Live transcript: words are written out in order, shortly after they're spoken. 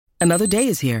Another day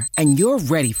is here, and you're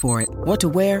ready for it. What to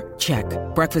wear? Check.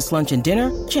 Breakfast, lunch, and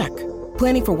dinner? Check.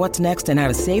 Planning for what's next and how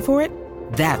to save for it?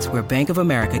 That's where Bank of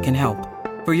America can help.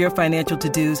 For your financial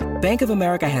to-dos, Bank of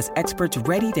America has experts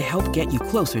ready to help get you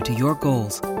closer to your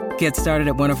goals. Get started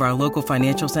at one of our local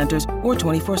financial centers or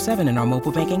 24/7 in our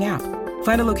mobile banking app.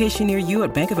 Find a location near you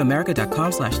at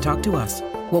bankofamerica.com/talktous.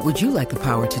 What would you like the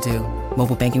power to do?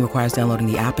 Mobile banking requires downloading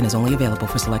the app and is only available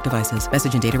for select devices.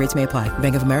 Message and data rates may apply.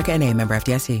 Bank of America N.A., member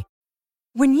FDIC.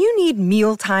 When you need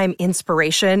mealtime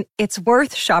inspiration, it's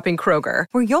worth shopping Kroger,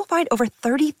 where you'll find over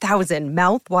 30,000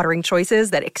 mouth-watering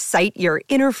choices that excite your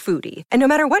inner foodie. And no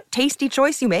matter what tasty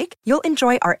choice you make, you'll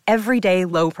enjoy our everyday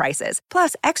low prices,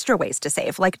 plus extra ways to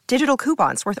save, like digital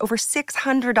coupons worth over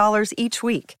 $600 each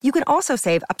week. You can also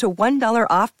save up to $1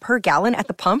 off per gallon at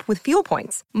the pump with fuel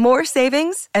points. More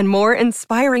savings and more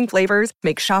inspiring flavors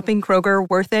make shopping Kroger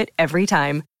worth it every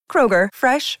time. Kroger,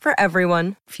 fresh for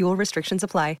everyone. Fuel restrictions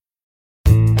apply.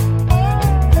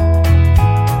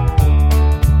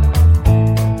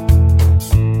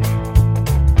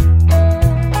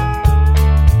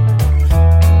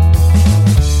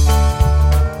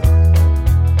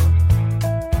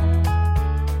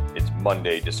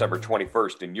 Monday, December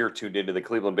 21st, and you're tuned into the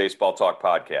Cleveland Baseball Talk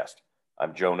podcast.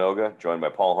 I'm Joe Noga, joined by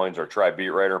Paul Hoynes, our Tribe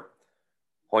beat writer.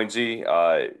 Hoynesy,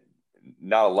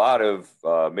 not a lot of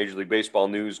Major League Baseball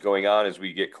news going on as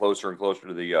we get closer and closer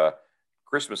to the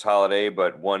Christmas holiday,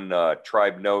 but one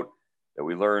Tribe note that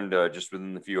we learned just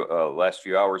within the last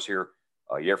few hours here,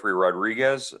 Jeffrey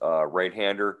Rodriguez,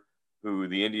 right-hander, who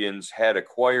the Indians had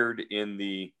acquired in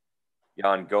the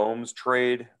Yan Gomes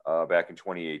trade back in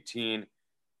 2018.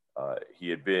 He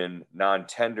had been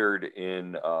non-tendered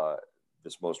in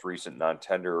this most recent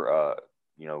non-tender,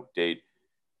 date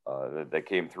that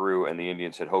came through, and the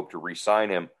Indians had hoped to re-sign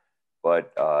him,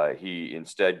 but he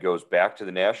instead goes back to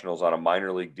the Nationals on a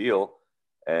minor league deal,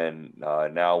 and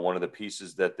now one of the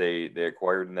pieces that they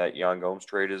acquired in that Yan Gomes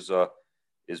trade is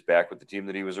back with the team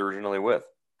that he was originally with.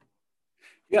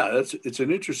 Yeah, it's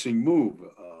an interesting move,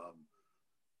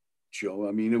 Joe.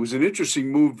 I mean, it was an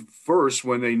interesting move first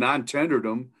when they non-tendered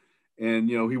him. And,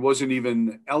 he wasn't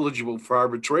even eligible for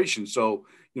arbitration. So,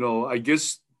 I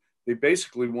guess they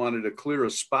basically wanted to clear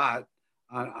a spot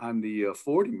on the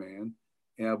 40-man,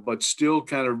 but still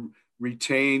kind of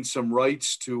retain some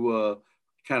rights to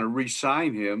kind of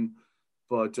re-sign him.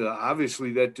 But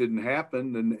obviously that didn't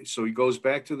happen. And so he goes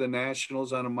back to the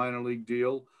Nationals on a minor league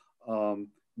deal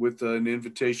with an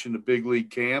invitation to big league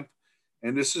camp.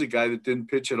 And this is a guy that didn't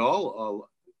pitch at all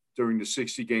during the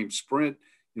 60-game sprint.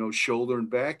 Shoulder and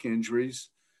back injuries.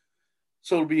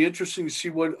 So it'll be interesting to see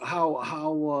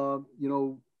how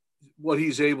what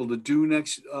he's able to do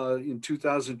next in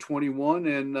 2021.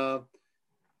 And,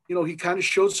 he kind of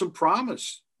showed some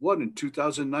promise, in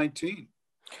 2019?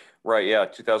 Right, yeah,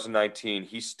 2019.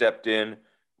 He stepped in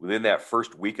within that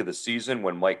first week of the season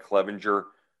when Mike Clevenger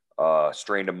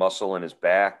strained a muscle in his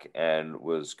back and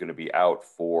was going to be out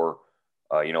for,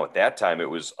 at that time it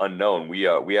was unknown. We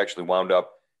actually wound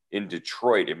up in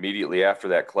Detroit immediately after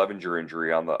that Clevenger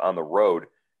injury on the road,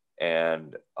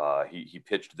 and he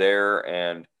pitched there,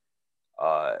 and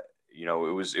it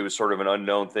was sort of an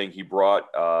unknown thing. He brought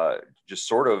just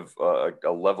sort of a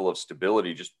level of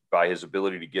stability just by his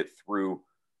ability to get through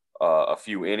a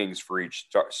few innings for each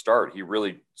start. He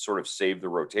really sort of saved the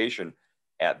rotation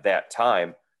at that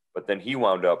time, but then he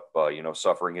wound up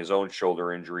suffering his own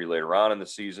shoulder injury later on in the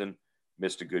season,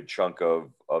 missed a good chunk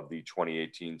of the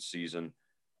 2018 season.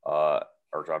 The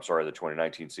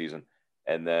 2019 season.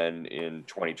 And then in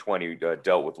 2020,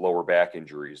 dealt with lower back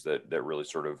injuries that really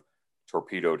sort of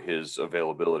torpedoed his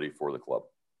availability for the club.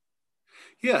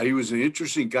 Yeah, he was an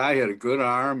interesting guy, had a good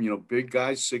arm, big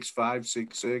guy, 6'5",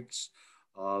 6'6",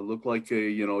 looked like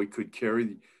he could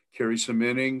carry some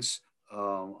innings.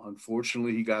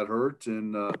 Unfortunately, he got hurt,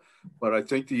 but I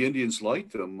think the Indians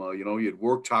liked him. He had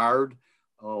worked hard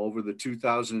over the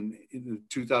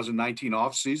 2019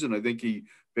 offseason. I think he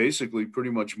basically pretty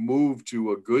much moved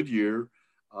to a Goodyear,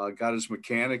 got his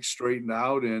mechanics straightened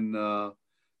out, and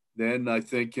then I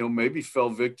think, maybe fell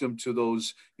victim to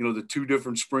those, the two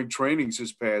different spring trainings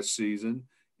this past season,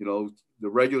 the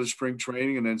regular spring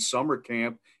training and then summer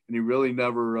camp, and he really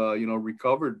never,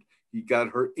 recovered. He got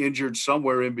injured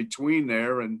somewhere in between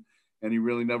there, and he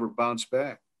really never bounced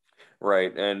back.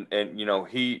 Right. And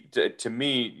he, to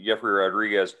me, Jeffrey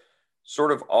Rodriguez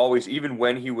sort of always, even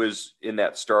when he was in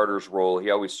that starter's role, he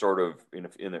always sort of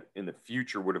in the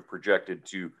future would have projected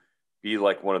to be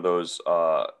like one of those,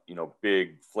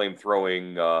 big flame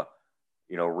throwing,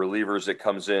 relievers that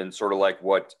comes in sort of like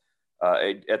what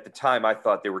at the time I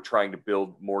thought they were trying to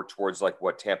build more towards like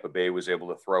what Tampa Bay was able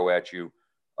to throw at you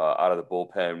out of the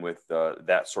bullpen with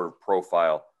that sort of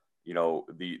profile. You know,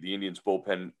 the Indians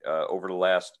bullpen over the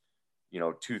last,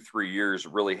 2-3 years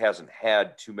really hasn't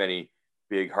had too many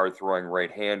big hard throwing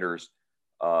right-handers.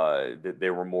 They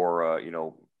were more,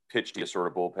 pitchy sort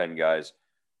of bullpen guys,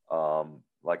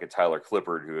 like a Tyler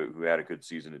Clippard who had a good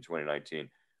season in 2019.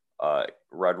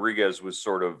 Rodriguez was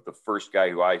sort of the first guy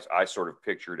who I sort of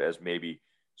pictured as maybe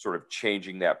sort of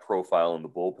changing that profile in the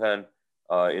bullpen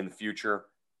in the future.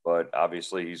 But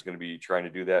obviously he's going to be trying to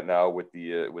do that now with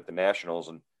the Nationals.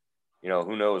 And,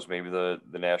 who knows, maybe the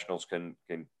Nationals can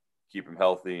keep him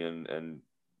healthy and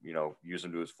use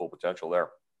him to his full potential there.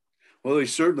 Well, they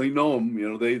certainly know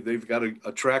him. They've got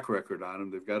a track record on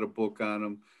him. They've got a book on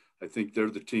him. I think they're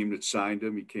the team that signed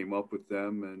him. He came up with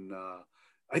them. And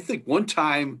I think one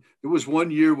time, there was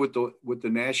one year with the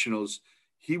Nationals,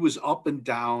 he was up and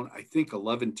down, I think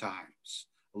 11 times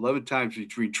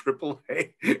between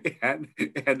AAA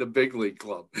and the big league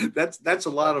club. That's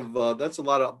a lot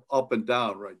of up and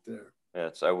down right there. Yeah,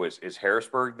 is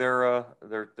Harrisburg their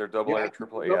double A or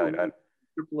triple A? Yeah,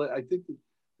 triple A. I think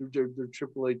their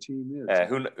triple A team is. Yeah,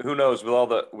 who knows with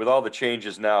all the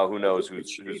changes now? Who knows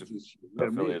whose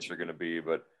affiliates are going to be?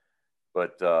 But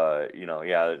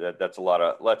that's a lot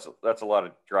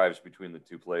of drives between the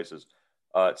two places.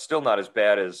 It's still not as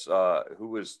bad as who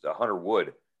was Hunter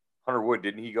Wood. Hunter Wood,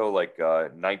 didn't he go like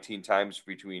 19 times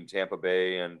between Tampa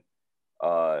Bay and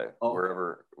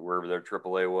wherever their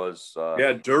AAA was?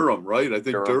 Durham, right? I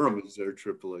think Durham is their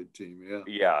AAA team. Yeah.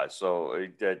 Yeah. So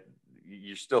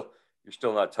you're still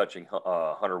not touching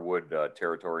Hunter Wood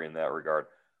territory in that regard.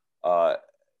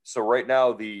 So right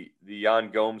now the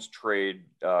Yan Gomes trade,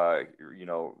 the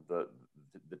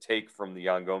take from the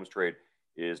Yan Gomes trade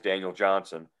is Daniel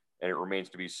Johnson, and it remains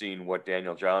to be seen what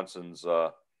Daniel Johnson's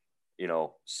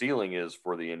ceiling is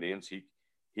for the Indians.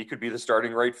 He could be the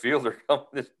starting right fielder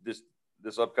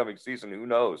this upcoming season. Who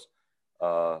knows?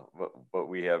 But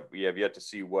we have yet to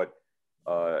see what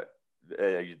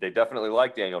they definitely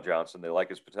like Daniel Johnson. They like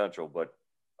his potential, but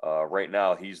right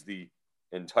now he's the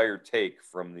entire take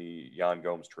from the Yan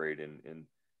Gomes trade in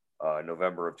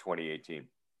November of 2018.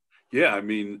 Yeah, I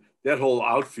mean, that whole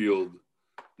outfield,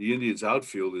 the Indians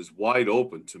outfield is wide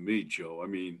open to me, Joe. I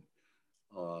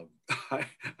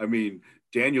mean,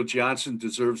 Daniel Johnson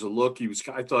deserves a look.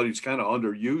 I thought he was kind of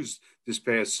underused this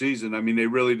past season. I mean, they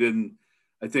really didn't.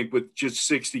 I think with just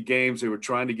 60 games, they were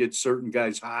trying to get certain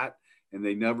guys hot, and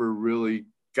they never really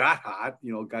got hot.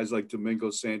 Guys like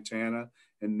Domingo Santana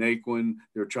and Naquin,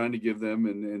 they were trying to give them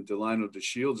and Delino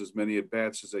DeShields as many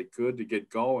at-bats as they could to get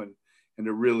going. And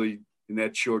they're really, in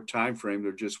that short time frame,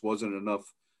 there just wasn't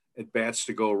enough at-bats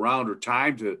to go around or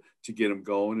time to get them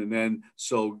going. And then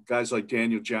so guys like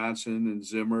Daniel Johnson and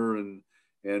Zimmer and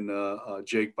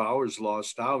Jake Bauers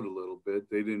lost out a little bit.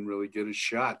 They didn't really get a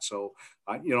shot. So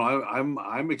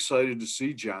I'm excited to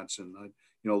see Johnson.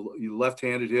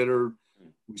 Left-handed hitter.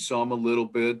 We saw him a little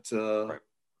bit. Right.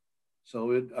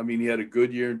 So he had a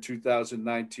good year in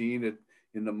 2019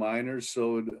 in the minors.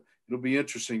 So it'll be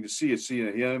interesting to see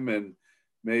him and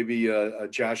maybe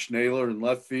Josh Naylor in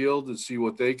left field and see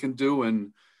what they can do.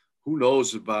 And who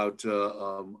knows about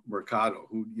Mercado?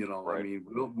 Right. I mean,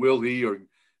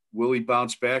 will he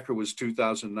bounce back, or was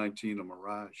 2019 a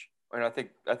mirage? And I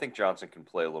think Johnson can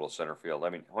play a little center field. I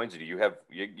mean, Hoynesy, do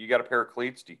you got a pair of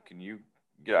cleats? Can you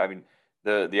get? I mean,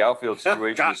 the outfield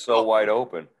situation is so wide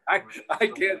open. I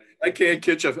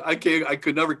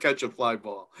could never catch a fly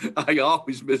ball. I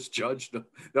always misjudged them.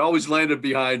 They always landed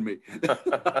behind me.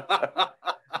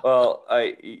 Well,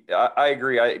 I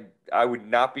agree. I would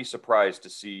not be surprised to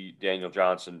see Daniel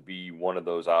Johnson be one of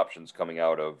those options coming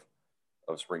out of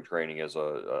spring training as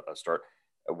a start.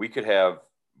 We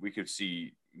could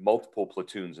see multiple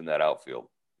platoons in that outfield,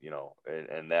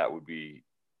 and that would be,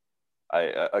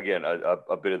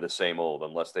 a bit of the same old,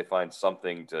 unless they find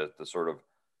something to sort of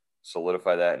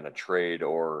solidify that in a trade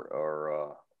or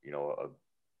a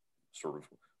sort of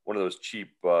one of those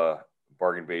cheap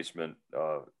bargain basement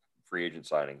free agent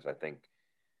signings. I think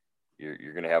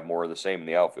you're going to have more of the same in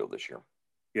the outfield this year.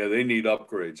 Yeah, they need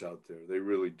upgrades out there. They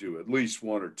really do. At least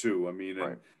one or two. I mean,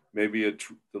 right. And maybe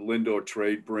the Lindor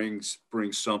trade brings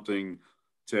something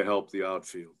to help the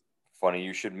outfield. Funny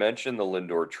you should mention the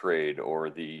Lindor trade, or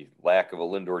the lack of a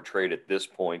Lindor trade at this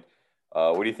point.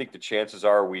 What do you think the chances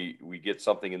are we get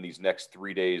something in these next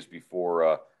 3 days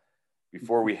before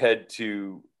we head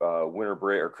to winter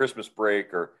break or Christmas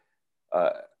break? Or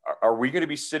are we going to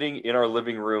be sitting in our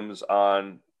living rooms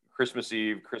on Christmas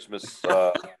Eve, Christmas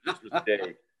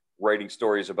Day, writing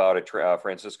stories about a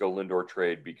Francisco Lindor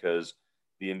trade because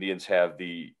the Indians have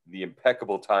the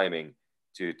impeccable timing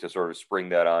to sort of spring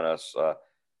that on us?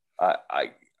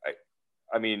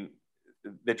 I mean,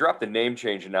 they dropped the name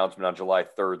change announcement on July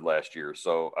 3rd last year.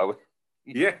 So I would,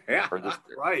 Yeah,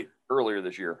 right. earlier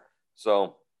this year.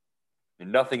 So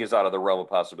nothing is out of the realm of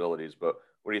possibilities. But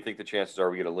what do you think the chances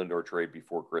are we get a Lindor trade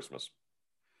before Christmas?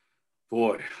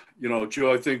 Boy,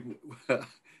 Joe, I think,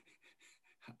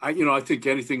 I think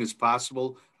anything is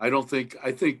possible. I think,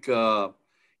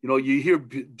 you hear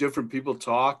different people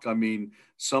talk. I mean,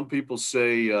 some people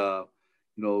say, if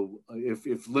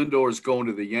Lindor is going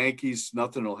to the Yankees,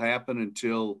 nothing will happen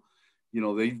until,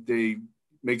 they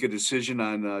make a decision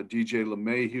on DJ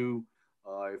LeMahieu.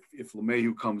 If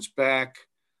LeMahieu comes back,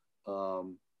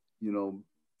 then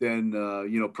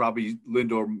probably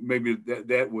Lindor, maybe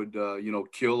that would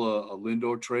kill a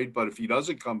Lindor trade. But if he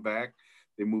doesn't come back,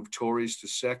 they move Torres to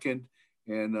second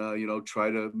and try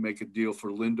to make a deal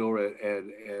for Lindor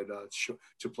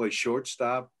to play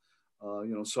shortstop.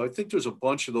 So I think there's a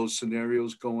bunch of those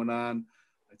scenarios going on.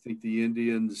 I think the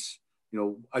Indians,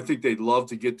 I think they'd love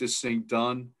to get this thing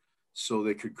done so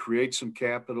they could create some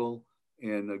capital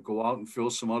and go out and fill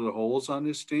some other holes on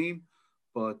this team.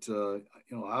 But,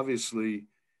 obviously,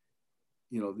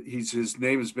 his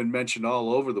name has been mentioned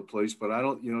all over the place, but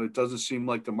it doesn't seem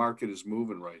like the market is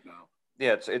moving right now.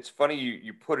 Yeah, it's funny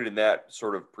you put it in that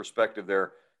sort of perspective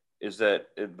there, is that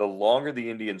the longer the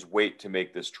Indians wait to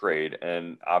make this trade,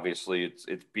 and obviously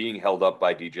it's being held up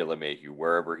by DJ LeMahieu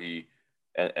wherever he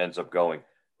ends up going,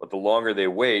 but the longer they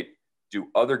wait, do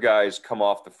other guys come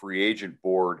off the free agent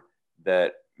board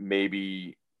that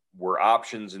maybe were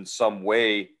options in some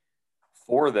way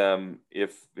for them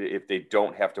if they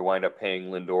don't have to wind up paying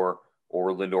Lindor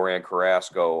or Lindor and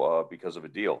Carrasco because of a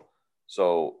deal.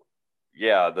 So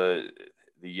yeah, the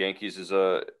Yankees is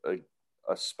a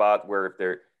spot where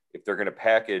if they're going to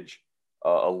package a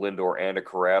Lindor and a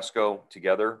Carrasco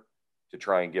together to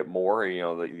try and get more,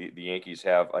 the Yankees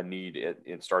have a need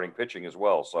in starting pitching as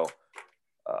well. So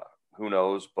who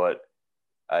knows? But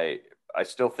I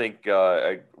still think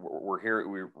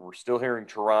we're still hearing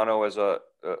Toronto as a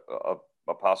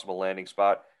possible landing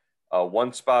spot.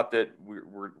 One spot that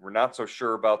we're not so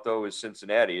sure about though is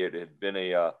Cincinnati. It had been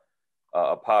a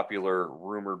popular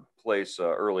rumored place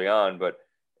early on, but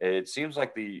it seems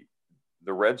like the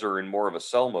Reds are in more of a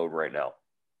sell mode right now.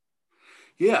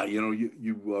 Yeah, you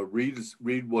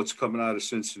read what's coming out of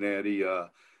Cincinnati.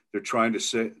 They're trying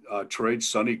to trade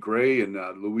Sonny Gray and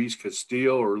Luis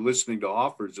Castillo, or listening to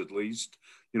offers at least,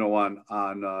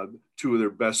 on two of their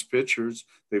best pitchers.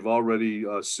 They've already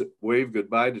waved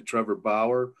goodbye to Trevor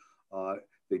Bauer.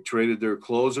 They traded their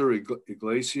closer,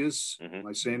 Iglesias. Mm-hmm. Am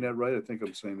I saying that right? I think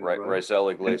I'm saying that right.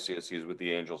 Raisel Iglesias, he's with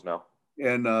the Angels now.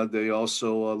 And they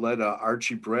also let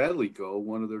Archie Bradley go,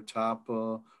 one of their top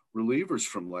relievers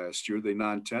from last year. They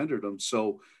non-tendered him.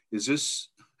 So is this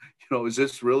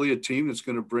really a team that's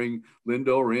going to bring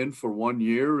Lindor in for 1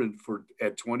 year and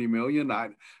at $20 million?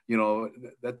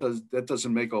 That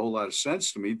doesn't make a whole lot of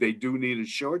sense to me. They do need a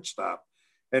shortstop.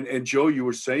 And Joe, you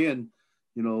were saying,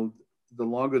 the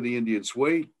longer the Indians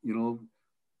wait,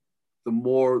 the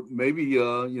more maybe,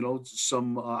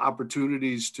 some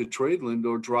opportunities to trade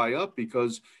Lindor dry up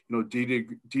because,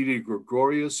 Didi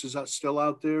Gregorius is still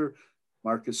out there.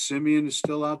 Marcus Semien is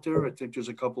still out there. I think there's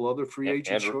a couple other free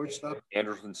agent shortstop.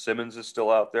 Anderson Simmons is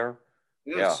still out there.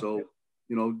 Yeah. So,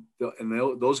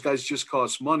 those guys just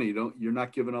cost money. You're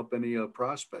not giving up any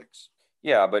prospects.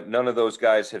 Yeah, but none of those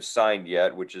guys have signed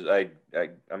yet, which is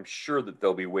I'm sure that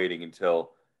they'll be waiting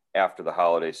until after the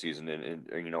holiday season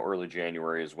and early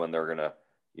January is when they're gonna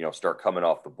start coming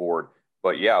off the board.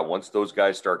 But yeah, once those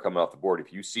guys start coming off the board,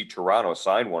 if you see Toronto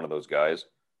sign one of those guys,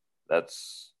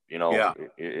 that's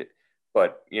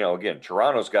But, again,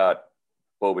 Toronto's got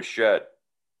Bo Bichette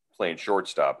playing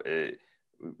shortstop.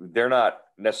 They're not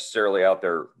necessarily out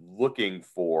there looking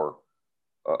for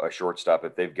a shortstop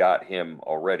if they've got him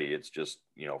already. It's just,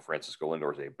 Francisco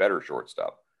Lindor is a better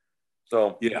shortstop.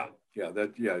 So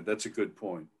that's a good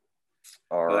point.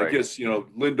 All right. I guess,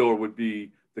 Lindor would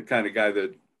be the kind of guy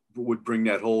that would bring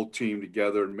that whole team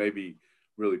together and maybe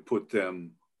really put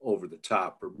them over the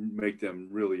top or make them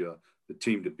really the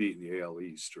team to beat in the AL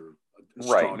East or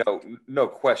right. No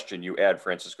question. You add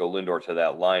Francisco Lindor to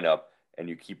that lineup and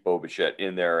you keep Bo Bichette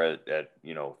in there at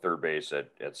third base,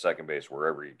 at second base,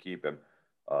 wherever you keep him.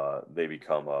 They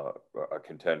become a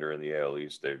contender in the AL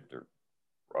East. They're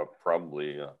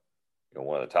probably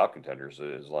one of the top contenders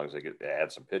as long as they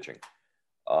add some pitching.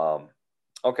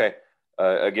 Okay.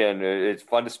 Again, it's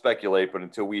fun to speculate, but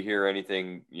until we hear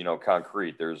anything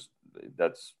concrete,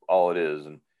 that's all it is.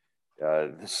 And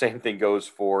the same thing goes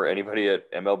for anybody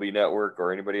at MLB Network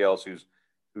or anybody else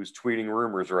who's tweeting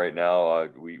rumors right now.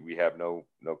 We have no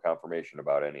confirmation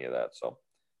about any of that. So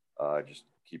just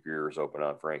keep your ears open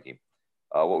on Frankie.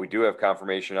 What we do have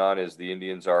confirmation on is the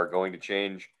Indians are going to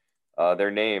change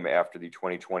their name after the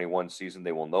 2021 season.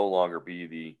 They will no longer be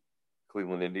the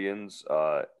Cleveland Indians,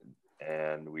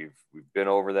 and we've been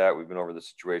over that. We've been over the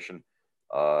situation.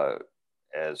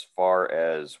 As far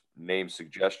as name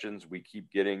suggestions, we keep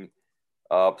getting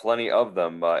plenty of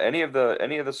them. Any of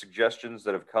the suggestions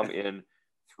that have come in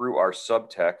through our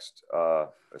subtext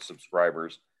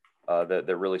subscribers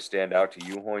that really stand out to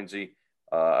you, Hoynesy?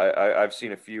 I've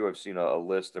seen a few. I've seen a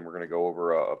list, and we're going to go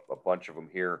over a bunch of them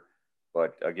here.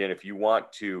 But again, if you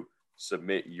want to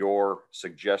submit your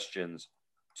suggestions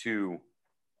to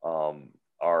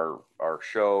our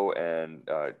show and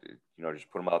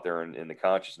just put them out there in the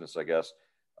consciousness, I guess,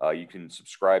 you can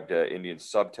subscribe to Indian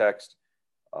Subtext.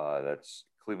 That's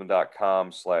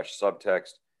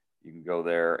cleveland.com/subtext. You can go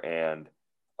there and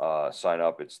sign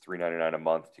up. It's $3.99 a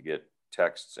month to get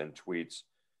texts and tweets.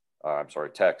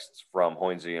 Texts from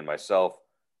Hoynesy and myself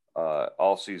all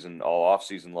off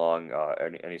season long.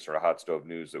 Any sort of hot stove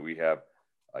news that we have,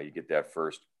 you get that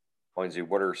first. Hoynesy,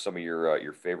 what are some of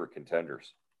your favorite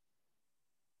contenders?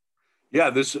 Yeah,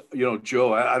 this,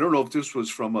 Joe, I don't know if this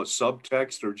was from a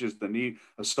subtext or just a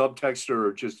subtexter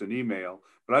or just an email,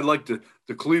 but I'd like the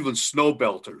Cleveland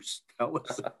Snowbelters. That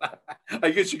was,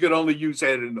 I guess you could only use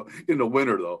that in the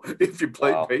winter, though, if you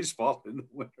played baseball in the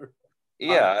winter.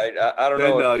 Yeah, I don't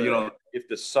know if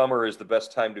the summer is the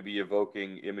best time to be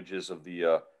evoking images of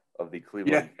the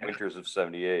Cleveland winters of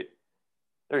 '78.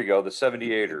 There you go, the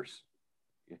 78ers.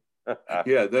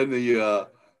 Yeah, then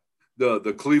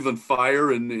the Cleveland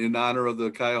Fire in honor of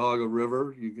the Cuyahoga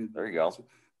River. There you go.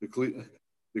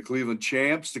 The Cleveland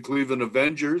Champs, the Cleveland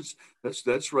Avengers.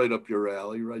 That's right up your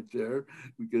alley, right there.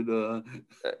 We could the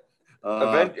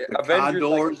Avengers.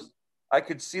 Condors. I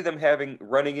could see them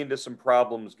running into some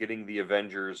problems getting the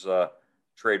Avengers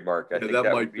trademark. I think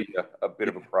that might be a bit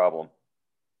of a problem.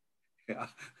 Yeah,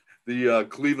 the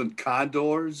Cleveland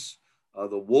Condors,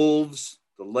 the Wolves,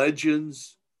 the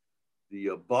Legends,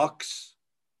 the Bucks,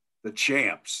 the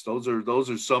Champs. Those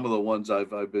are some of the ones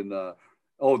I've been. The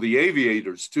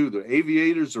Aviators too. The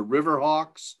Aviators, the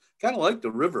Riverhawks. Kind of like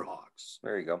the Riverhawks.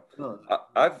 There you go.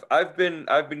 I've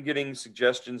been getting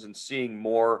suggestions and seeing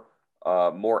more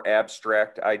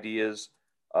abstract ideas.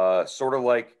 Sort of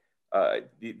like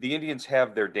the Indians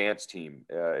have their dance team.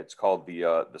 It's called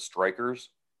the Strikers.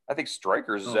 I think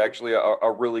Strikers is actually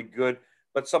a really good,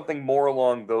 but something more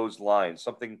along those lines.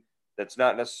 Something that's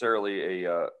not necessarily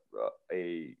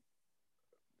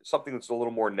something that's a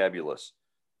little more nebulous.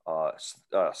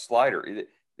 Slider.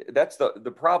 That's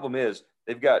the problem is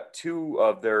they've got two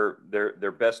of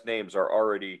their best names are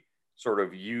already sort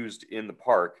of used in the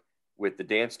park, with the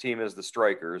dance team as the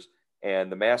Strikers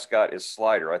and the mascot is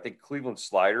Slider. I think Cleveland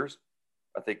Sliders,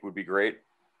 I think, would be great.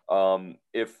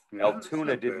 If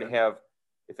Altoona didn't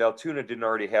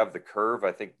already have the Curve,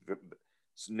 I think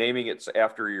naming it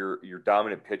after your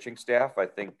dominant pitching staff, I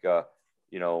think the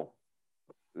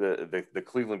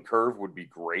Cleveland Curve would be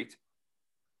great.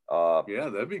 Yeah,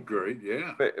 that'd be great.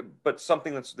 Yeah, but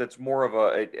something that's more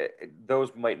of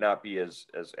those might not be as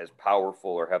powerful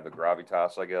or have the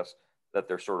gravitas, I guess, that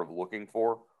they're sort of looking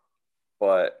for.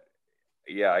 But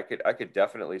yeah, I could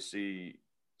definitely see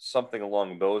something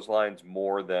along those lines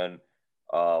more than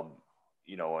an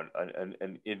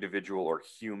individual or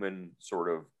human sort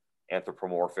of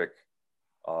anthropomorphic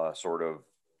sort of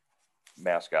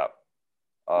mascot.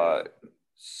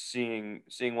 Seeing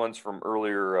ones from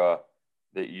earlier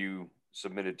that you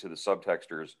submitted to the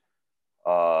subtexters,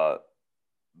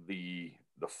 the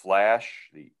Flash,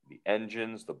 the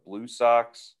Engines, the Blue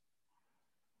Sox,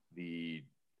 the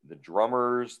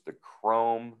Drummers, the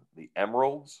Chrome, the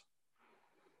Emeralds.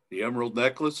 The Emerald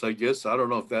Necklace, I guess. I don't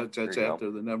know if that's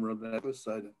after the Emerald Necklace.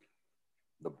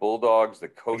 The Bulldogs, the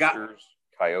Coasters,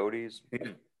 Coyotes.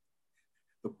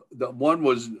 The one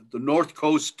was the North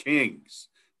Coast Kings.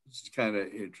 This is kind of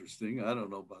interesting. I don't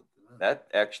know about that. That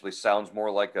actually sounds more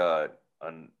like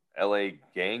an LA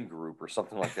gang group or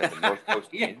something like that. The North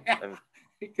Coast Kings.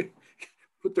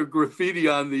 Put their graffiti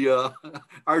on the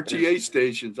RTA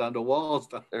stations on the walls.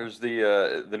 There's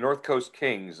the North Coast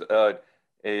Kings, a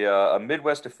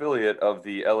Midwest affiliate of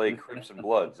the LA Crips and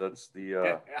Bloods. That's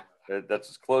that's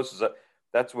as close as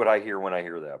that's what I hear when I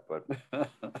hear that, but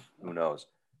who knows?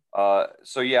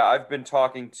 So yeah, I've been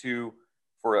talking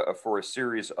for a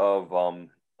series of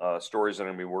stories that I'm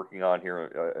going to be working on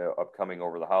here upcoming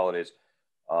over the holidays.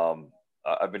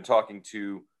 I've been talking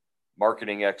to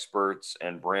marketing experts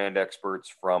and brand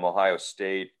experts from Ohio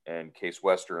State and Case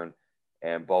Western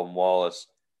and Baldwin Wallace.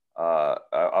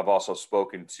 I've also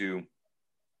spoken to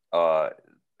a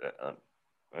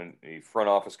front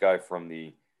office guy from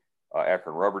the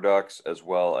Akron Rubber Ducks, as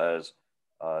well as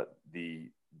the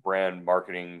brand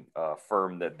marketing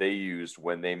firm that they used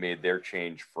when they made their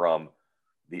change from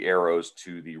the Arrows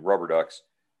to the Rubber Ducks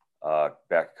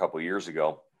back a couple of years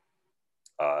ago.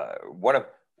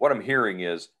 What I'm hearing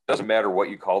is, doesn't matter what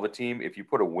you call the team, if you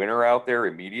put a winner out there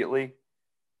immediately,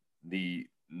 the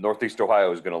Northeast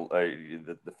Ohio is going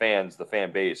to the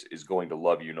fan base is going to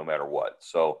love you no matter what.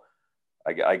 So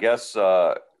I guess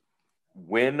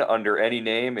win under any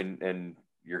name and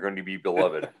you're going to be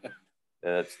beloved.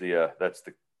 That's the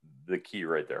key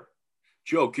right there.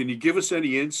 Joe, can you give us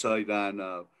any insight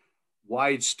on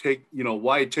why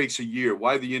it takes a year,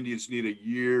 why the Indians need a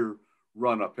year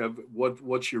run up?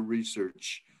 What's your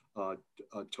research told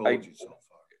you so far?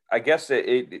 I guess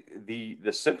the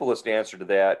simplest answer to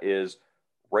that is,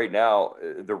 right now,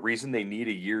 the reason they need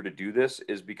a year to do this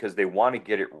is because they want to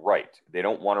get it right. They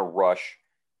don't want to rush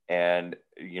and,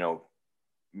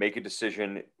 make a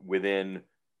decision within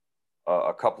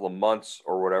a couple of months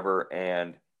or whatever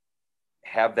and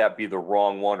have that be the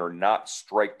wrong one or not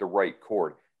strike the right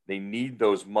chord. They need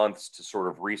those months to sort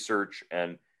of research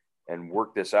and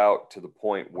work this out to the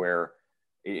point where,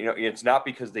 it's not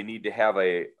because they need to have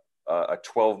a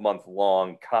 12-month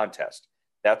long contest.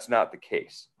 That's not the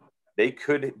case. They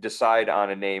could decide on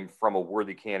a name from a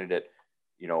worthy candidate,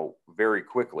 very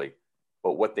quickly.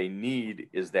 But what they need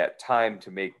is that time to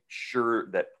make sure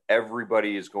that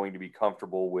everybody is going to be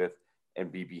comfortable with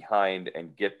and be behind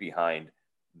and get behind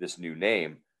this new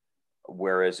name.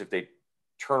 Whereas if they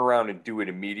turn around and do it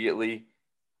immediately,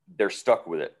 they're stuck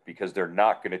with it because they're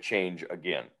not going to change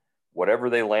again.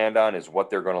 Whatever they land on is what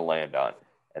they're going to land on.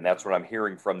 And that's what I'm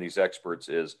hearing from these experts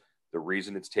is the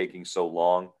reason it's taking so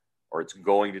long, or it's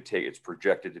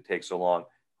projected to take so long,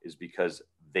 is because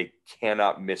they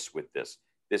cannot miss with this.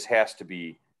 This has to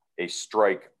be a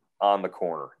strike on the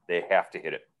corner. They have to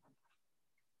hit it.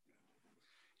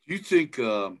 Do you think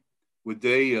would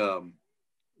they,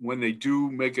 when they do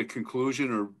make a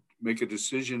conclusion or make a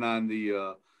decision on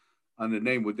the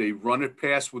name, would they run it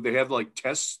past? Would they have like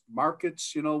test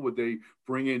markets? Would they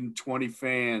bring in 20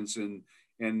 fans and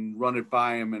run it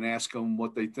by them and ask them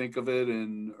what they think of it,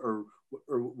 or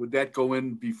would that go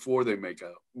in before they make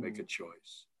a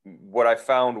choice? What I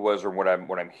found was, or what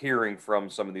I'm hearing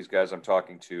from some of these guys I'm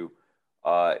talking to,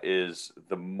 is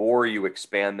the more you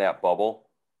expand that bubble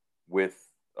with,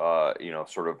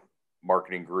 sort of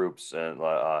marketing groups and,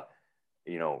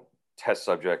 test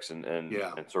subjects and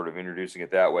sort of introducing it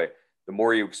that way, the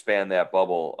more you expand that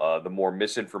bubble, the more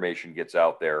misinformation gets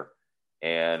out there,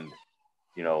 and,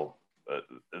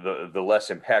 the less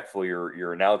impactful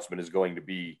your announcement is going to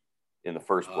be in the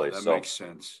first place. That makes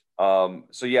sense.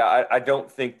 I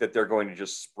don't think that they're going to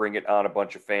just spring it on a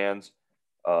bunch of fans,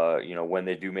 when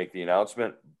they do make the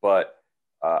announcement, but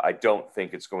I don't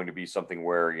think it's going to be something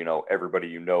where,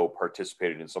 everybody,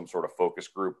 participated in some sort of focus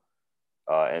group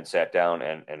and sat down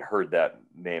and heard that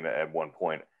name at one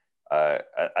point.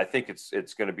 I think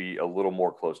it's going to be a little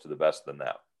more close to the best than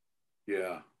that.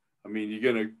 Yeah. I mean,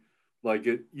 you're going to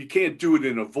you can't do it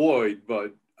in a void,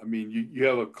 but I mean, you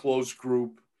have a close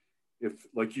group. If,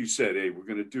 like you said, hey, we're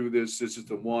going to do this, this is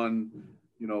the one,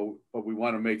 but we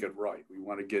want to make it right. We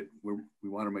want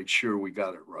to make sure we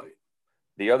got it right.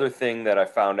 The other thing that I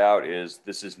found out is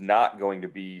this is not going to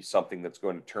be something that's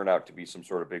going to turn out to be some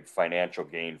sort of big financial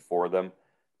gain for them.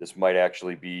 This might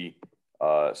actually be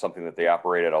something that they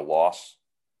operate at a loss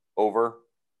over.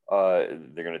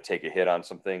 They're going to take a hit on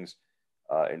some things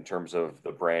in terms of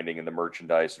the branding and the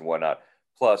merchandise and whatnot.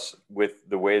 Plus, with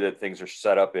the way that things are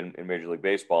set up in Major League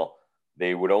Baseball,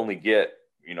 they would only get,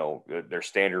 their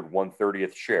standard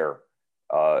 1/30th share.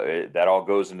 That all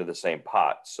goes into the same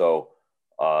pot. So,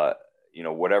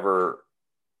 whatever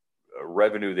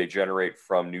revenue they generate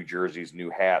from new jerseys, new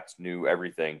hats, new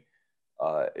everything,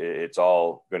 it's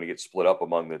all going to get split up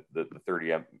among the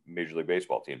 30 Major League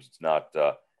Baseball teams. It's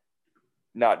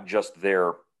not just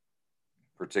their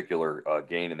particular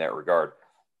gain in that regard.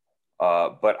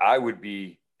 But I would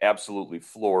be absolutely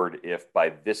floored if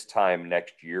by this time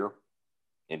next year,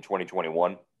 in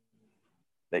 2021,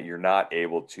 that you're not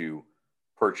able to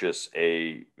purchase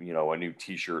a new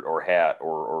T-shirt or hat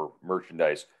or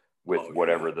merchandise with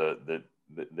whatever the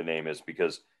name is,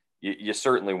 because you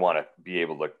certainly want to be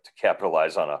able to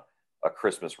capitalize on a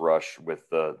Christmas rush with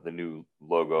the new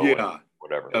logo. Yeah, and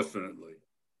whatever. Definitely.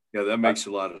 Yeah, that makes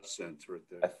a lot of sense right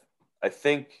there. I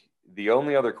think the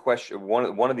only other question,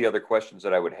 one of the other questions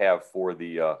that I would have for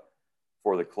the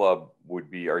club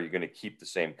would be, are you going to keep the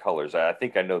same colors? I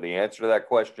think I know the answer to that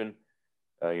question.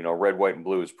 Red, white, and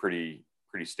blue is pretty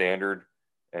standard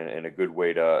and a good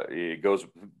way it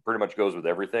pretty much goes with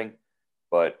everything.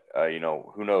 But,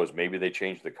 who knows, maybe they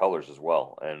change the colors as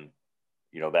well. And,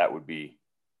 that would be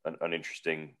an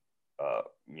interesting,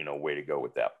 way to go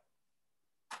with that.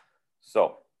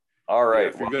 So, all right.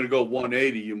 If you're going to go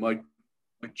 180, you might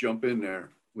jump in there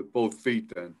with both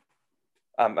feet then.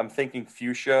 I'm thinking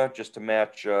fuchsia just to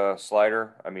match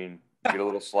slider. I mean, get a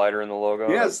little slider in the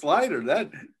logo. Yeah, slider.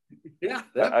 That'd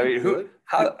be good.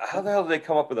 How the hell did they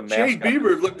come up with a mascot? Shane Bieber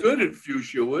would look good in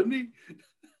fuchsia, wouldn't he?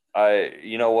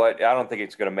 You know what? I don't think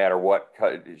it's going to matter what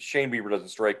Shane Bieber doesn't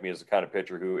strike me as the kind of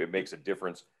pitcher who it makes a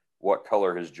difference what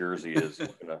color his jersey is. He's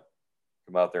going to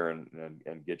come out there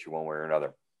and get you one way or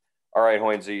another. All right,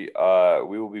 Hoynesy,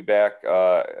 we will be back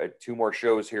 2 more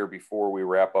shows here before we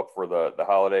wrap up for the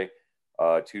holiday,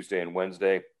 Tuesday and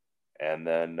Wednesday, and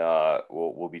then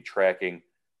we'll be tracking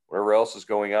whatever else is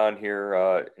going on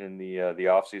here in the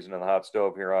off season and the hot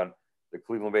stove here on the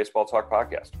Cleveland Baseball Talk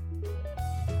podcast.